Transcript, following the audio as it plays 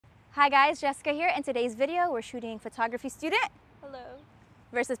Hi guys, Jessica here. In today's video, we're shooting photography student Hello.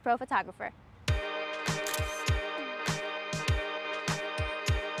 versus pro photographer.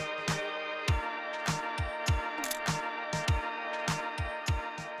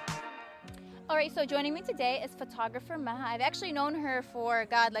 All right, so joining me today is photographer MAHA. I've actually known her for,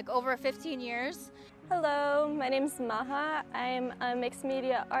 like over 15 years. Hello, my name's MAHA. I'm a mixed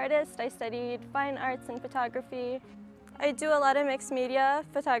media artist. I studied fine arts and photography. I do a lot of mixed media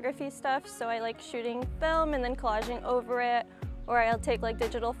photography stuff, so I like shooting film and then collaging over it, or I'll take like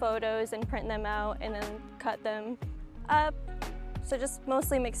digital photos and print them out and then cut them up. So just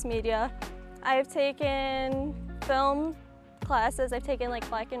mostly mixed media. I've taken film classes. I've taken like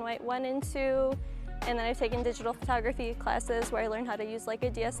black and white 1 and 2, and then I've taken digital photography classes where I learned how to use like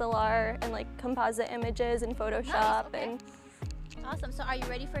a DSLR and like composite images in Photoshop. Nice, okay. Awesome, so are you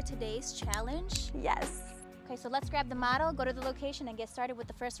ready for today's challenge? Yes. Okay, so let's grab the model, go to the location, and get started with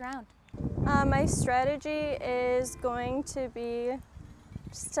the first round. My strategy is going to be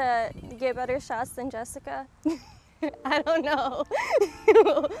just to get better shots than Jessica. I don't know.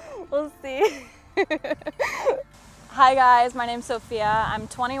 We'll see. Hi guys, my name's Sophia. I'm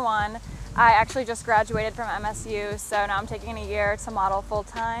 21. I actually just graduated from MSU, so now I'm taking a year to model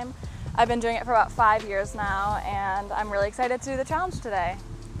full-time. I've been doing it for about 5 years now, and I'm really excited to do the challenge today.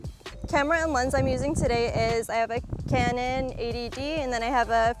 Camera and lens I'm using today is I have a Canon 80D and then I have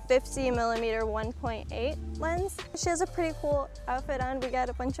a 50mm 1.8 lens. She has a pretty cool outfit on. We got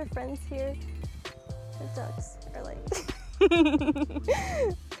a bunch of friends here. The ducks are like...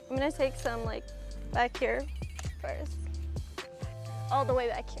 I'm gonna take some like back here first. All the way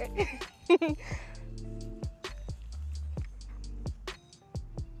back here.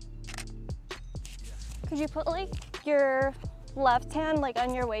 Could you put like your left hand like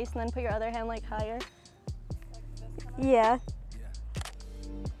on your waist and then put your other hand like higher? Yeah.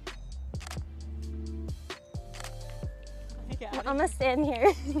 I'm gonna stand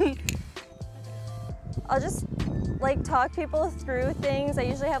here. I'll just like talk people through things. I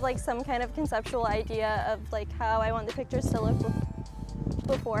usually have like some kind of conceptual idea of like how I want the pictures to look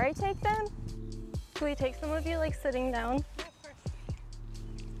before I take them. Can we take some of you like sitting down? Yeah, of course.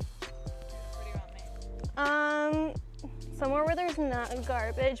 Where do you want me? Somewhere where there's not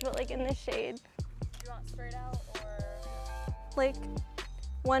garbage, but like in the shade. Do you want straight out or? Like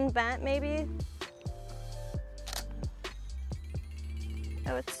one vent maybe?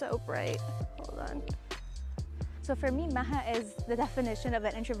 Oh, it's so bright. Hold on. So for me, MAHA is the definition of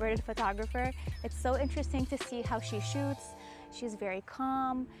an introverted photographer. It's so interesting to see how she shoots. She's very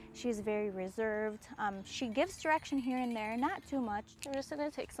calm, she's very reserved. She gives direction here and there, not too much. I'm just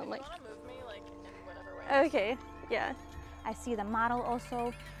gonna take some like... Do you want to move me like in whatever way? Okay, yeah. I see the model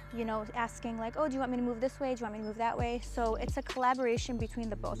also, you know, asking like, oh, do you want me to move this way? Do you want me to move that way? So it's a collaboration between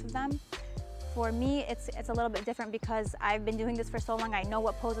the both of them. For me, it's a little bit different because I've been doing this for so long. I know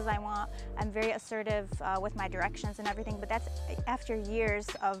what poses I want. I'm very assertive with my directions and everything, but that's after years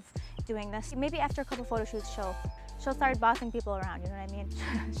of doing this. Maybe after a couple photo shoots, she'll start bossing people around, you know what I mean?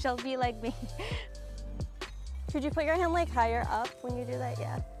 She'll be like me. Should you put your hand like higher up when you do that?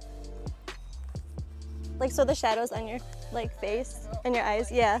 Yeah. Like so the shadows on your like face and your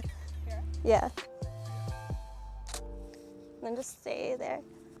eyes, yeah. Here? Yeah. And then just stay there.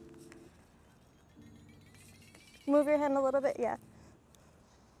 Move your hand a little bit, yeah.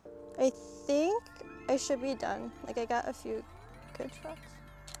 I think I should be done. Like I got a few good shots.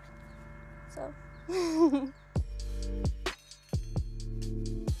 So.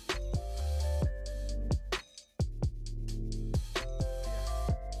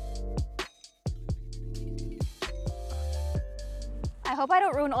 I hope I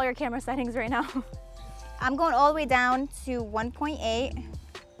don't ruin all your camera settings right now. I'm going all the way down to 1.8.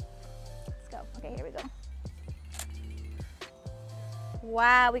 Let's go. Okay, here we go.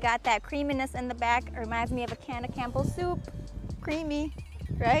 Wow, we got that creaminess in the back. It reminds me of a can of Campbell's soup. Creamy,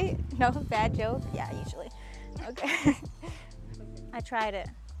 right? No, bad joke. Yeah, usually. Okay. I tried it.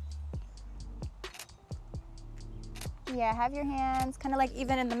 Yeah, have your hands kind of like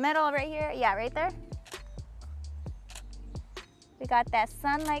even in the middle right here. Yeah, right there. We got that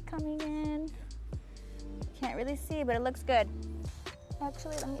sunlight coming in. Can't really see, but it looks good.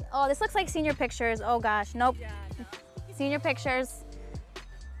 Actually, let me, oh, this looks like senior pictures. Oh gosh, nope. Yeah, no. Senior pictures.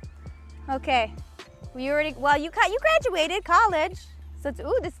 Okay, we already, well, you graduated college. So it's,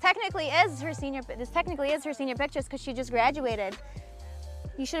 ooh, this technically is her senior pictures because she just graduated.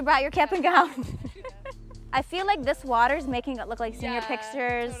 You should have brought your cap and gown. I feel like this water's making it look like senior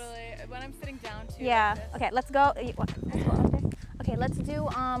pictures. Totally. When I'm sitting down too. Yeah, like okay, let's go. Okay, let's do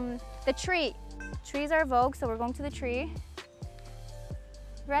the tree. Trees are vogue, so we're going to the tree.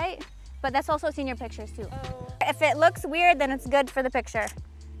 right? But that's also senior pictures too. Oh. If it looks weird, then it's good for the picture.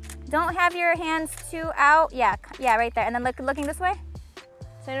 Don't have your hands too out. Yeah, right there. And then looking this way.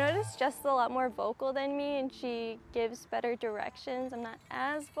 So I noticed Jess is a lot more vocal than me, and she gives better directions. I'm not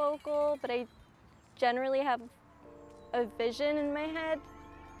as vocal, but I generally have a vision in my head.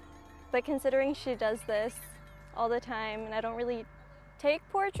 But considering she does this all the time, and I don't really take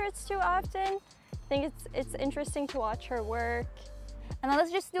portraits too often, I think it's interesting to watch her work. And then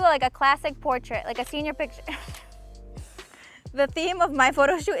let's just do like a classic portrait, like a senior picture. The theme of my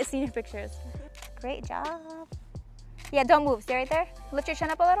photo shoot is senior pictures. Great job. Yeah, don't move. Stay right there. Lift your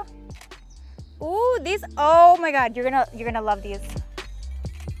chin up a little. Ooh, these. Oh my God, you're gonna love these.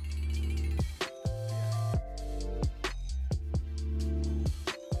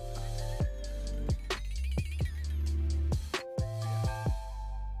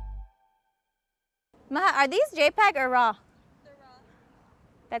 Maha, are these JPEG or RAW? They're raw.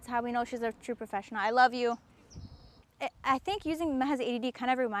 That's how we know she's a true professional. I love you. I think using Maha's ADD kind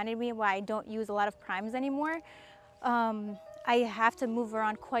of reminded me why I don't use a lot of primes anymore. I have to move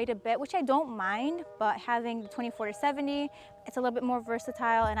around quite a bit, which I don't mind, but having the 24-70, it's a little bit more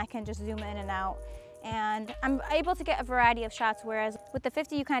versatile and I can just zoom in and out. And I'm able to get a variety of shots, whereas with the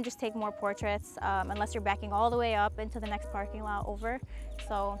 50, you kind of just take more portraits unless you're backing all the way up into the next parking lot over.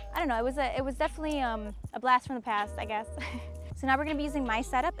 So I don't know, it was definitely a blast from the past, I guess. So now we're gonna be using my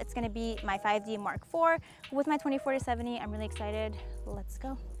setup. It's gonna be my 5D Mark IV with my 24-70. I'm really excited. Let's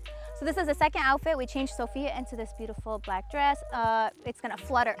go. So this is the second outfit. We changed Sophia into this beautiful black dress. It's gonna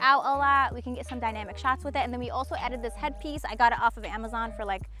flutter out a lot. We can get some dynamic shots with it. And then we also added this headpiece. I got it off of Amazon for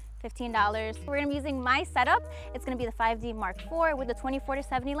like $15. We're gonna be using my setup. It's gonna be the 5D Mark IV with the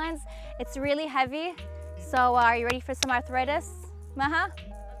 24-70 lens. It's really heavy. So are you ready for some arthritis, Maha?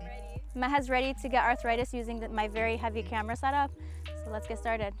 I'm ready. Maha's ready to get arthritis using my very heavy camera setup. So let's get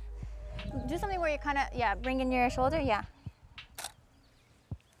started. Do something where you kind of, yeah, bring in your shoulder, yeah.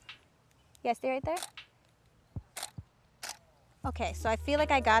 Yeah, stay right there. Okay, so I feel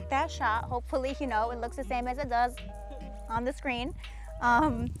like I got that shot. Hopefully, you know, it looks the same as it does on the screen.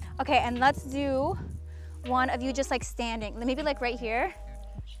 Okay, and let's do one of you just like standing. Maybe like right here.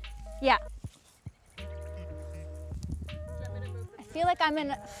 Yeah. I feel like I'm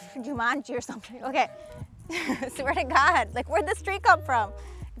in Jumanji or something. Okay. Swear to God, like where'd this tree come from?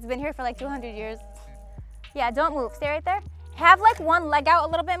 It's been here for like 200 years. Yeah, don't move, stay right there. Have like one leg out a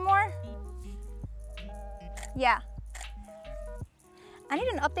little bit more. Yeah. I need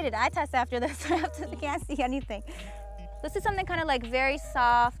an updated eye test after this. I can't see anything. Let's do something kind of like very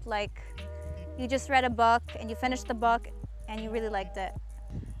soft, like you just read a book and you finished the book and you really liked it.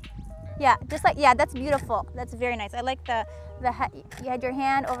 Yeah, just like, yeah, that's beautiful. That's very nice. I like you had your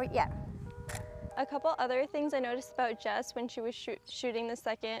hand over, yeah. A couple other things I noticed about Jess when she was shooting the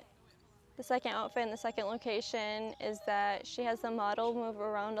second outfit in the second location is that she has the model move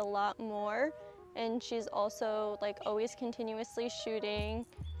around a lot more, and she's also like always continuously shooting.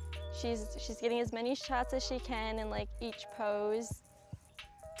 She's getting as many shots as she can in like each pose.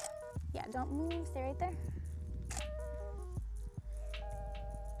 Yeah, don't move, stay right there.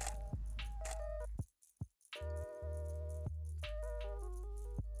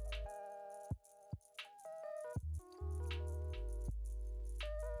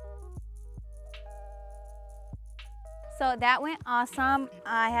 So that went awesome.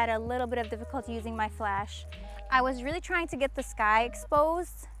 I had a little bit of difficulty using my flash. I was really trying to get the sky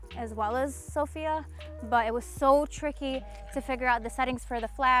exposed as well as Sophia, but it was so tricky to figure out the settings for the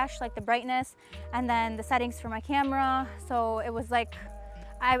flash, like the brightness, and then the settings for my camera. So it was like,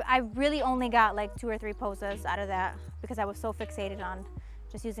 I really only got like 2 or 3 poses out of that because I was so fixated on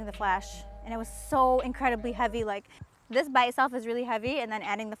just using the flash. And it was so incredibly heavy. Like this by itself is really heavy, and then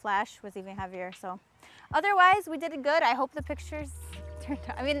adding the flash was even heavier. So otherwise, we did it good. I hope the pictures turned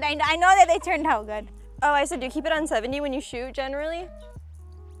out, I mean, I know that they turned out good. Oh, I said, do you keep it on 70 when you shoot generally?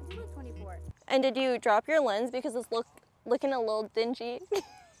 24. And did you drop your lens because it's looking a little dingy?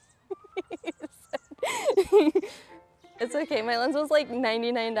 It's okay, my lens was like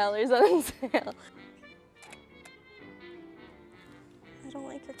 $99 on sale. I don't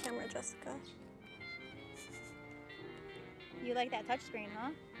like your camera, Jessica. You like that touchscreen,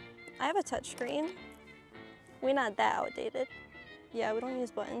 huh? I have a touchscreen. We're not that outdated. Yeah, we don't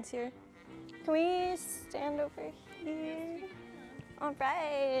use buttons here. Can we stand over here? All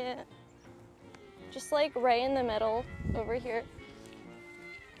right. Just like right in the middle over here.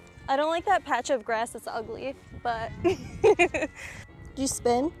 I don't like that patch of grass, it's ugly, but. Do you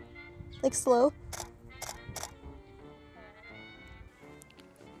spin? Like slow?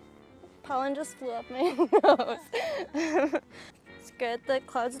 Pollen just flew up my nose. It's good. The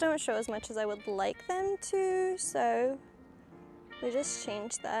clouds don't show as much as I would like them to, so we just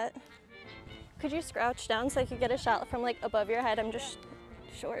changed that. Could you crouch down so I could get a shot from like above your head? I'm just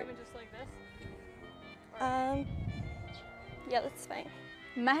short. Just like this? Yeah, that's fine.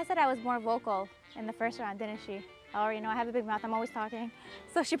 Maha said I was more vocal in the first round, didn't she? Oh, you know, I have a big mouth, I'm always talking.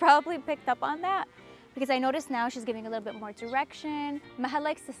 So she probably picked up on that because I noticed now she's giving a little bit more direction. Maha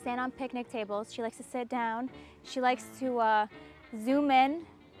likes to stand on picnic tables. She likes to sit down. She likes to zoom in,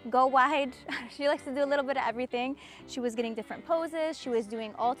 go wide. She likes to do a little bit of everything. She was getting different poses. She was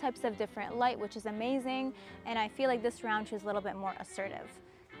doing all types of different light, which is amazing. And I feel like this round she was a little bit more assertive.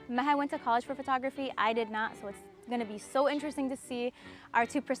 Maha went to college for photography. I did not, so it's going to be so interesting to see our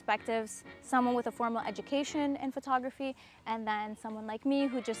two perspectives, someone with a formal education in photography and then someone like me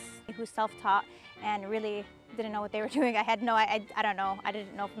who's self-taught and really didn't know what they were doing. I don't know, I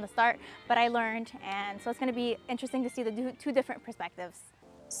didn't know from the start, but I learned, and so it's going to be interesting to see the two different perspectives.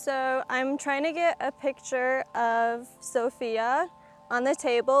 So I'm trying to get a picture of Sophia on the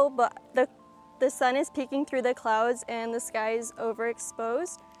table, but the sun is peeking through the clouds and the sky is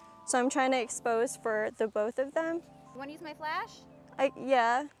overexposed. So I'm trying to expose for the both of them. You want to use my flash?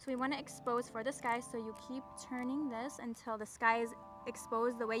 Yeah. So we want to expose for the sky, so you keep turning this until the sky is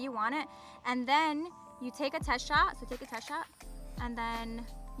exposed the way you want it. And then you take a test shot, so take a test shot, and then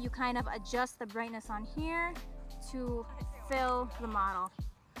you kind of adjust the brightness on here to fill the model.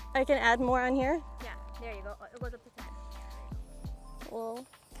 I can add more on here? Yeah, there you go. It goes up to 10. Cool.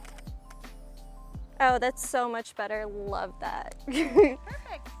 Oh, that's so much better. Love that.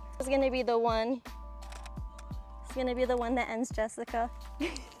 Perfect. It's gonna be the one. It's gonna be the one that ends Jessica.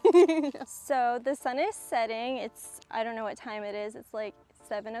 So the sun is setting. I don't know what time it is. It's like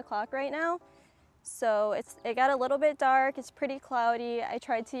 7 o'clock right now. So it got a little bit dark. It's pretty cloudy. I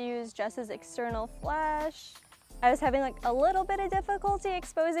tried to use Jess's external flash. I was having like a little bit of difficulty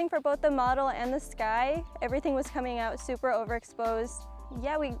exposing for both the model and the sky. Everything was coming out super overexposed.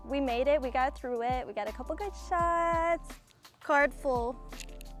 Yeah, we made it. We got through it. We got a couple good shots. Card full.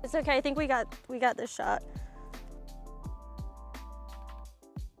 It's okay. I think we got this shot.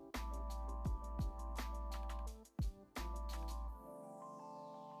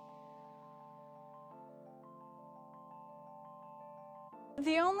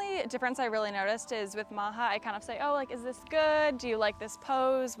 The only difference I really noticed is with MAHA, I kind of say, oh, like, is this good? Do you like this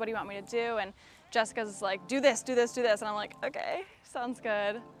pose? What do you want me to do? And Jessica's like, do this, do this, do this. And I'm like, okay, sounds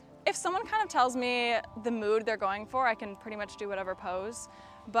good. If someone kind of tells me the mood they're going for, I can pretty much do whatever pose.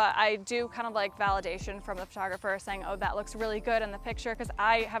 But I do kind of like validation from the photographer saying, oh, that looks really good in the picture, because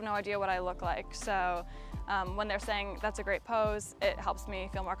I have no idea what I look like. So when they're saying that's a great pose, it helps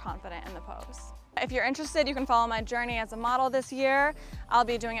me feel more confident in the pose. If you're interested, you can follow my journey as a model this year. I'll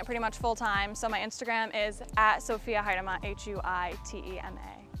be doing it pretty much full time. So my Instagram is @Sophia Huitema, Huitema.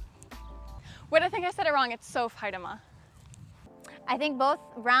 Wait, I think I said it wrong. It's Soph Huitema. I think both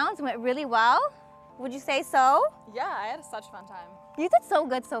rounds went really well. Would you say so? Yeah, I had such a fun time. You did so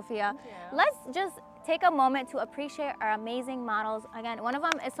good, Sophia. Thank you. Let's just take a moment to appreciate our amazing models. Again, one of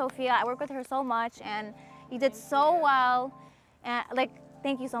them is Sophia. I work with her so much, and you did so well. And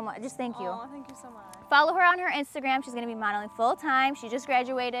thank you so much. Just thank you. Oh, thank you so much. Follow her on her Instagram. She's going to be modeling full time. She just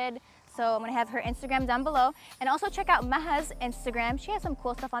graduated, so I'm going to have her Instagram down below. And also check out Maha's Instagram. She has some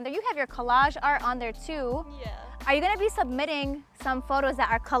cool stuff on there. You have your collage art on there too. Yeah. Are you going to be submitting some photos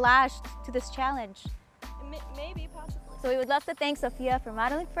that are collaged to this challenge? Maybe, possibly. So we would love to thank Sophia for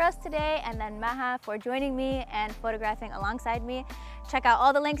modeling for us today, and then Maha for joining me and photographing alongside me. Check out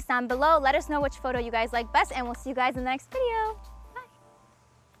all the links down below. Let us know which photo you guys like best, and we'll see you guys in the next video.